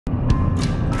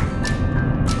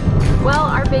Well,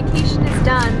 our vacation is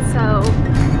done, so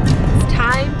it's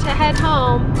time to head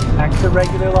home. Back to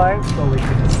regular life so we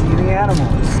can see the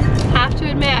animals. Have to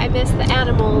admit, I miss the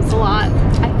animals a lot.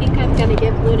 I think I'm gonna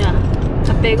give Luna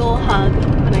a big ol' hug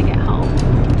when I get home.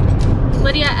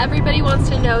 Lydia, everybody wants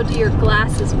to know, do your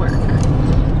glasses work?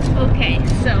 Okay,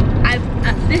 so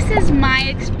this is my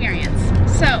experience.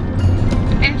 So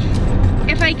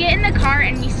if I get in the car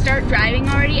and we start driving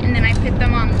already and then I put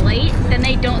them on late, then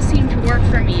they don't seem to work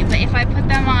for me. But if I put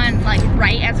them on like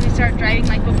right as we start driving,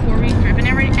 like before we've driven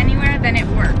anywhere, then it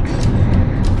works.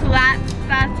 So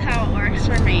that's how it works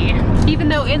for me. Even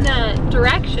though in the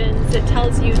directions it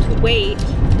tells you to wait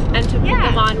and to put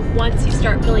them on once you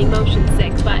start feeling motion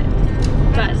sick, but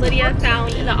Lydia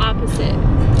found the opposite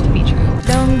to be true.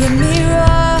 Don't get me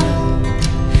wrong,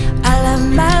 I love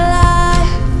my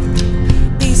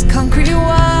life. These concrete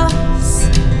walls,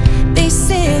 these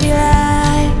city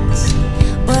lights.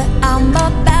 What I'm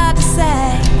about to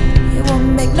say, it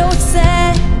won't make no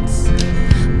sense,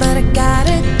 but I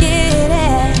gotta get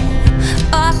it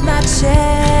off my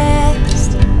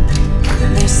chest.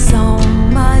 There's so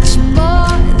much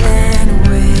more than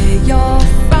where you're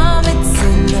from. It's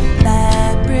in the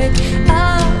fabric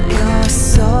of your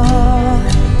soul.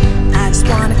 I just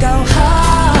wanna go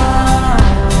home,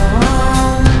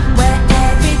 where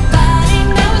everybody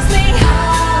knows me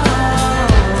home,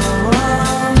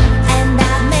 and I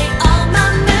make all my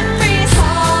memories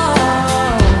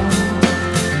home.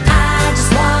 I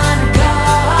just wanna go.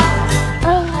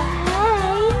 Oh,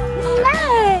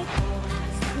 hi,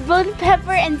 look. Both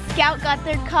Pepper and Scout got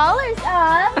their collars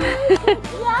off.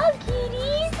 Wow,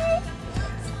 kitties.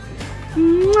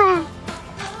 Mwah.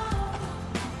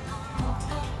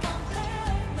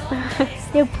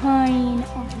 They're purring.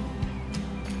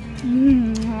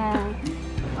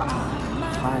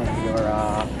 Hi, you're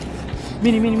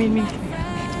Minnie.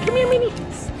 Come here, Minnie.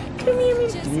 Come here,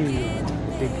 Minnie.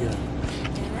 Big girl.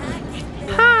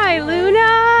 Hi, Luna.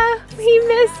 We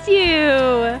missed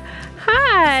you.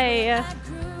 Hi.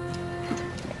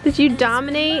 Did you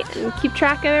dominate and keep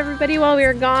track of everybody while we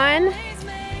were gone?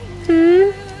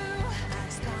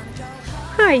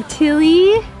 Hi,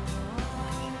 Tilly.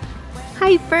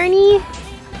 Hi, Fernie.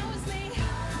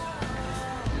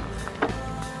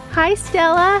 Hi,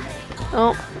 Stella.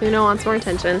 Oh, Luna wants more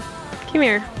attention. Come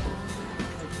here.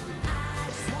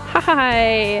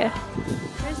 Hi.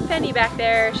 There's Penny back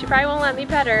there. She probably won't let me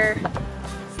pet her.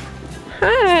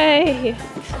 Hi.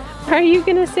 Are you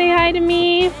gonna say hi to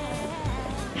me?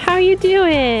 How you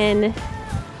doing?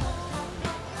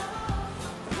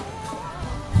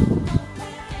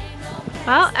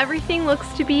 Well, everything looks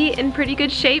to be in pretty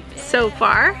good shape so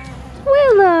far.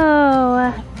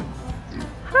 Willow!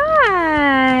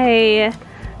 Hi!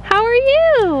 How are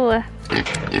you?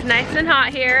 It's nice and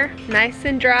hot here, nice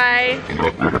and dry,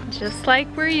 just like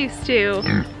we're used to.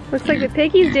 Looks like the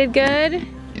piggies did good.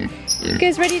 You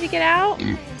guys ready to get out?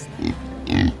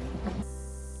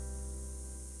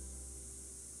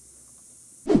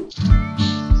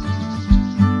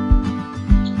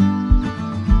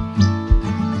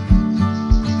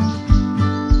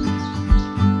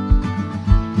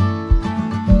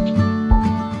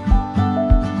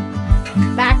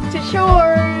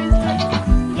 Shores!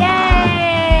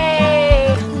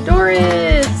 Yay!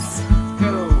 Doris!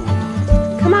 Go!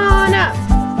 Come on up!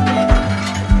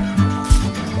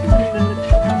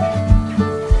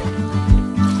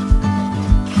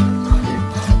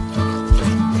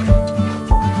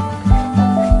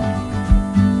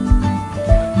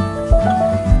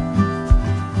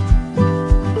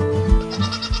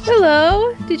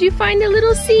 Hello! Did you find a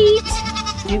little seat?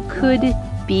 You could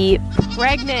be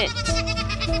pregnant.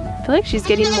 I feel like she's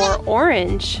getting more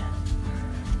orange.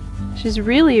 She's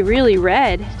really, really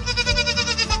red.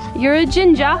 You're a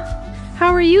ginger.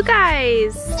 How are you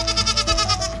guys?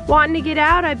 Wanting to get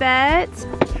out, I bet.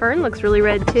 Fern looks really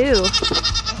red too.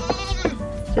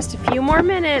 Just a few more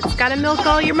minutes. Gotta milk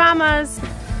all your mamas.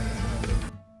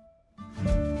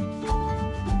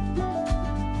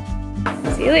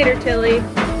 See you later, Tilly.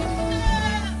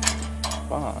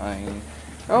 Fine.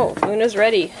 Oh, Luna's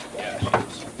ready.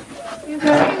 You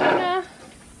ready, Luna?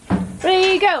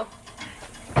 Ready, go!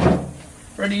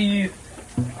 Ready!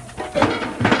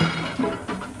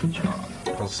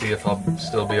 We'll see if I'll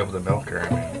still be able to milk her. I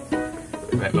mean,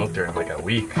 we haven't milked her in like a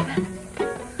week.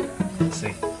 Let's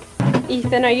see.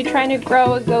 Ethan, are you trying to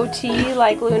grow a goatee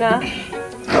like Luna?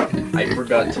 I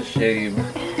forgot to shave,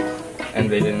 and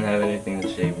they didn't have anything to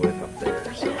shave with up there,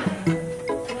 so.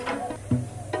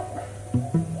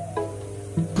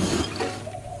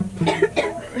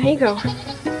 There you go.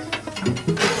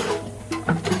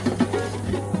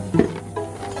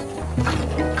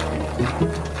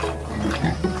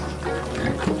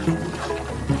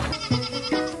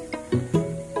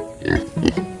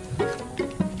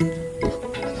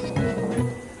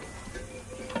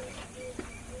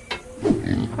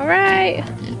 right.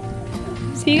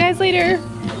 See you guys later.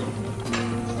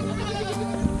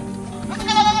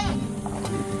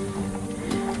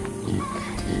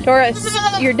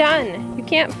 Doris, you're done. You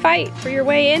can't fight for your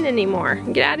way in anymore.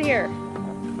 Get out of here.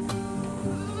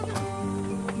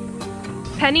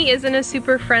 Penny isn't a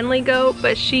super friendly goat,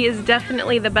 but she is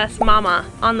definitely the best mama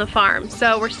on the farm.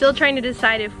 So we're still trying to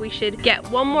decide if we should get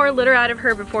one more litter out of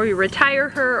her before we retire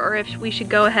her, or if we should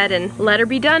go ahead and let her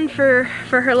be done for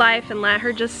her life and let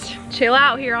her just chill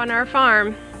out here on our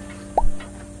farm.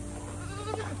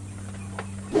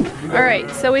 All right,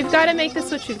 so we've got to make the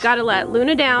switch. We've got to let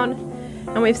Luna down,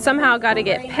 and we've somehow got to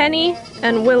get Penny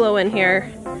and Willow in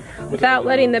here without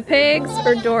letting the pigs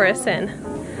or Doris in.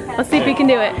 Let's see if we can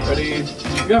do it. Ready,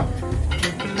 go.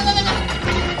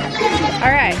 All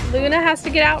right, Luna has to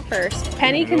get out first.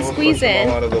 Penny can squeeze in.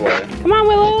 Out of the way. Come on,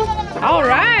 Willow. All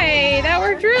right, that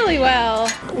worked really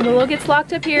well. Willow gets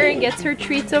locked up here and gets her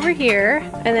treats over here,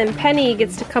 and then Penny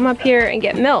gets to come up here and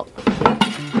get milk.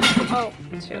 Oh,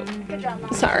 shoot. Good job,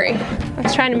 Mom. Sorry. I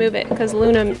was trying to move it because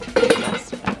Luna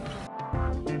messed it up.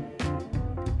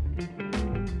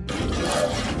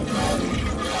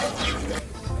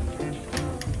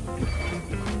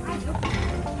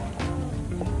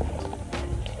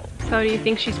 So do you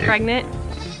think she's pregnant?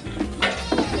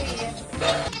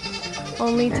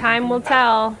 Only time will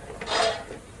tell.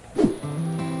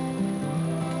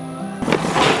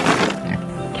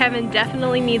 Kevin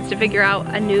definitely needs to figure out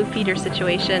a new feeder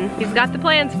situation. He's got the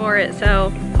plans for it, so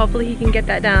hopefully he can get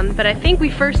that done. But I think we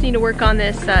first need to work on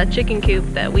this chicken coop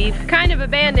that we've kind of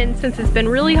abandoned since it's been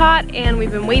really hot and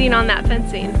we've been waiting on that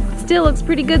fencing. Still looks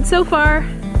pretty good so far.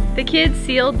 The kids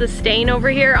sealed the stain over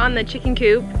here on the chicken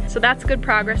coop, so that's good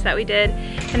progress that we did.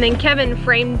 And then Kevin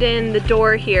framed in the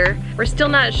door here. We're still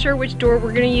not sure which door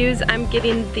we're gonna use. I'm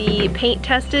getting the paint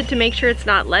tested to make sure it's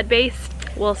not lead-based.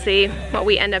 We'll see what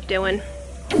we end up doing.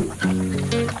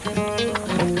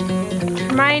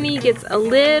 Hermione gets a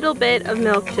little bit of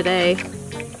milk today.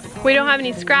 We don't have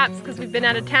any scraps because we've been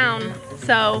out of town,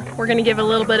 so we're gonna give a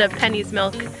little bit of Penny's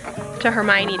milk to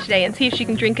Hermione today and see if she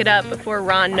can drink it up before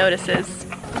Ron notices.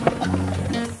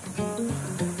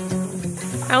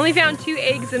 I only found 2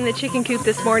 eggs in the chicken coop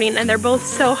this morning and they're both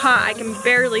so hot I can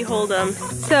barely hold them.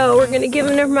 So we're gonna give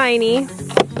them to Hermione.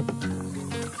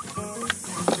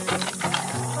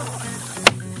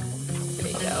 There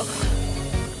you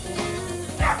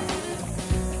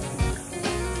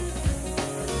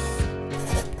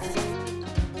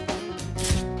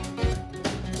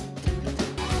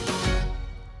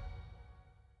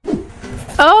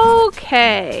go.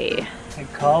 Okay. I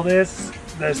call this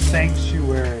the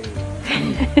sanctuary.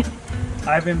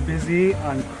 I've been busy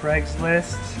on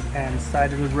Craigslist and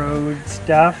side of the road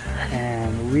stuff,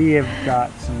 and we have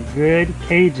got some good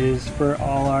cages for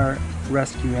all our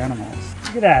rescue animals.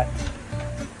 Look at that.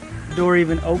 The door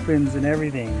even opens and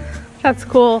everything. That's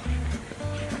cool.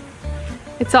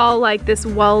 It's all like this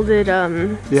welded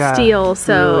steel,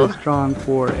 so really strong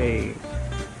for a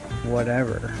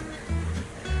whatever.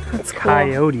 that's cool.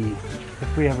 Coyote.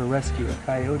 If we ever rescue a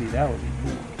coyote, that would be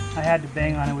cool. I had to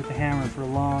bang on it with the hammer for a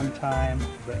long time,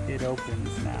 but it opens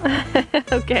now.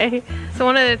 Okay, so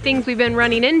one of the things we've been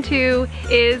running into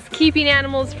is keeping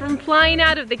animals from flying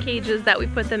out of the cages that we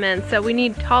put them in. So we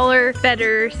need taller,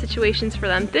 better situations for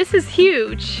them. This is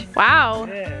huge. Wow.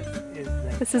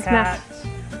 This is cat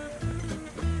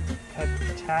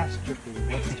catastrophe.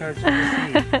 What starts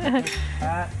with C?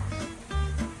 Cat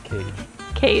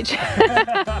Cage.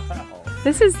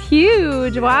 This is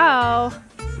huge. Wow.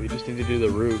 We just need to do the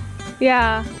route.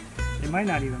 Yeah. They might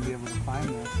not even be able to climb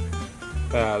this.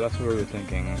 That's what we were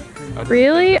thinking.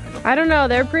 Really? I don't know.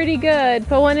 They're pretty good.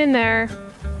 Put one in there.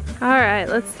 All right,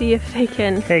 let's see if they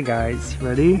can. Okay guys,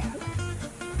 ready?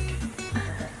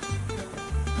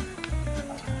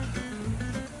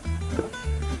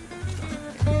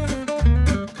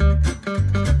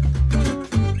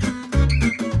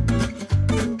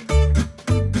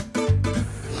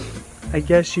 I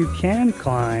guess you can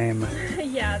climb.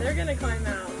 Yeah, they're gonna climb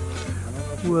out.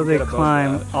 Will they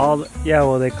climb all the, yeah,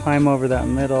 will they climb over that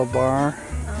middle bar?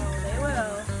 Oh, they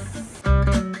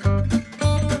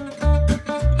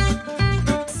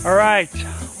will. All right,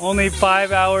 only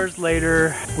 5 hours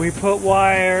later, we put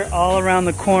wire all around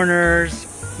the corners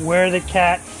where the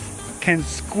cats can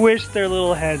squish their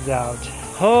little heads out.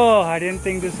 Oh, I didn't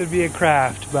think this would be a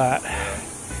craft, but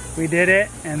we did it.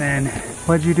 And then,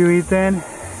 what'd you do, Ethan?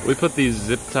 We put these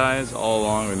zip ties all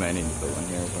along. We might need to put one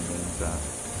here or something like that.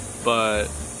 But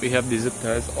we have these zip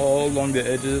ties all along the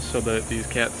edges so that these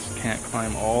cats can't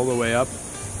climb all the way up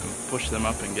and push them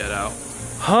up and get out.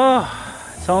 Oh,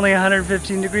 it's only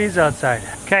 115 degrees outside.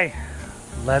 Okay,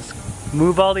 let's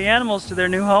move all the animals to their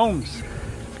new homes.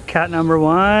 Cat number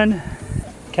 1,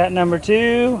 cat number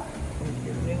 2,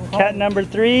 cat number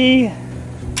 3.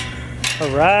 All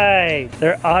right,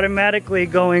 they're automatically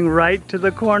going right to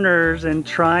the corners and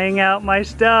trying out my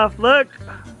stuff. Look,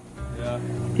 Yeah.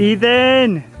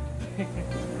 Ethan.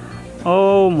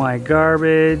 Oh my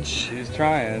garbage. She's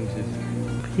trying.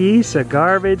 Piece of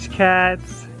garbage,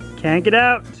 cats. Can't get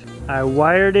out. I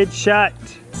wired it shut.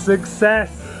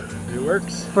 Success. It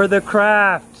works. For the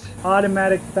craft.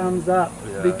 Automatic thumbs up,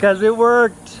 Yeah. because it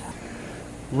worked.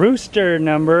 Rooster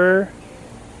number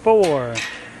 4.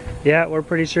 Yeah, we're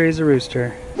pretty sure he's a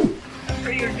rooster.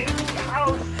 For your new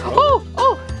house. Oh,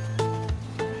 oh.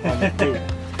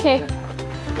 Okay.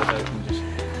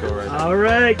 All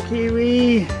right,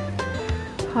 Kiwi.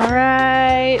 All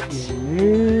right. Your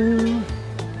new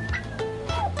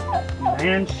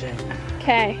mansion.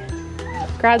 Okay.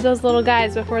 Grab those little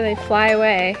guys before they fly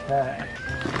away. Okay.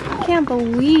 I can't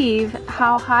believe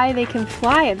how high they can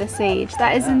fly at this age.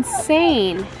 That is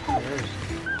insane.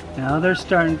 Now they're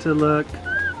starting to look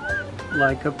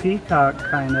like a peacock,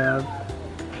 kind of.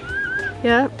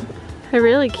 Yep. They're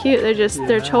really cute.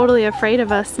 They're totally afraid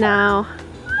of us now.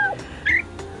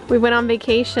 We went on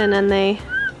vacation and they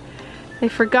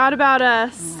forgot about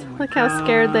us. Look how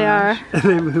scared they are.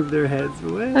 They move their heads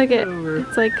way Look at over.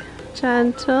 it's like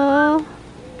gentle.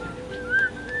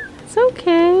 It's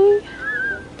okay.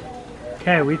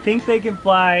 Okay, we think they can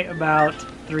fly about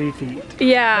 3 feet.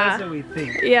 Yeah. That's what we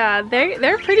think. Yeah,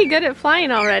 they're pretty good at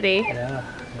flying already. Yeah.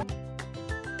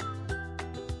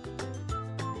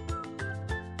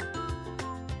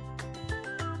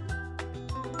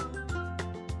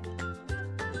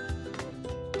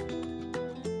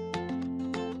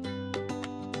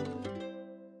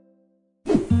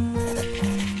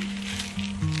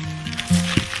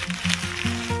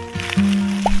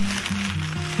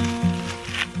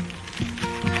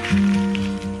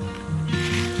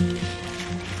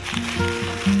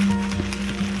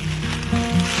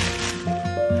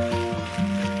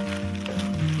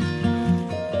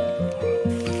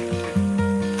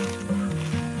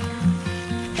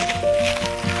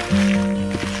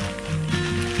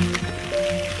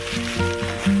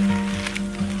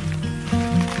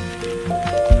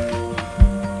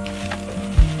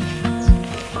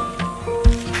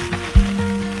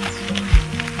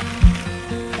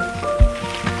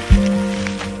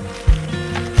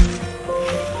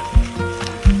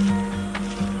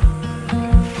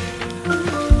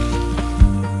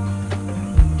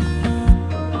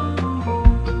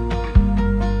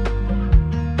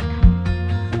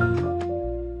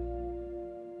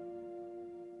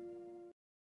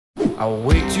 I'll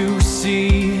wait to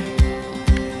see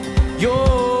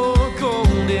your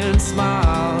golden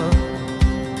smile.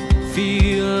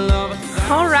 Feel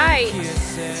of All right.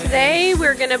 Today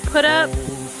we're gonna put up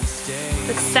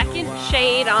the second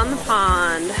shade on the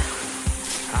pond.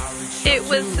 It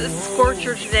was a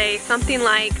scorcher today, something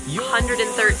like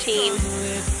 113.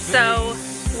 So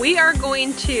we are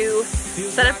going to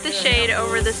set up the shade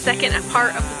over the second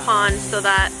part of the pond so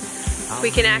that we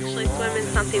can actually swim in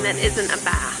something that isn't a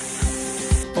bath.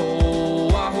 oh,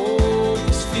 I hope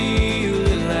this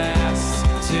feeling lasts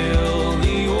till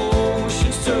the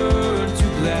oceans turn to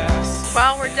glass.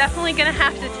 Well, we're definitely gonna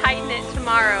have to tighten it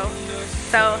tomorrow.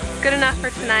 So it's good enough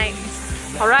for tonight.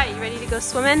 All right, you ready to go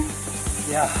swimming?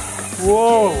 Yeah.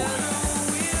 Whoa.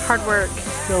 Hard work.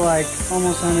 Still like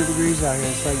almost 100 degrees out here.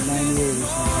 It's like 98 or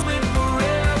something.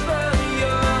 Forever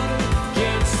young,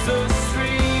 against the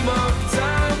stream of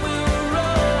time we'll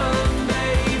run,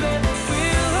 baby.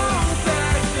 We'll hold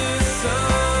back the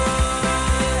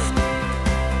sun.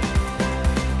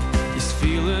 This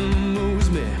feeling moves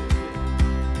me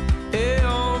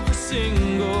every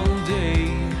single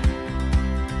day.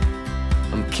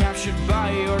 I'm captured by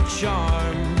your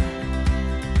charm,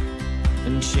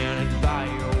 enchanted by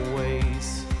your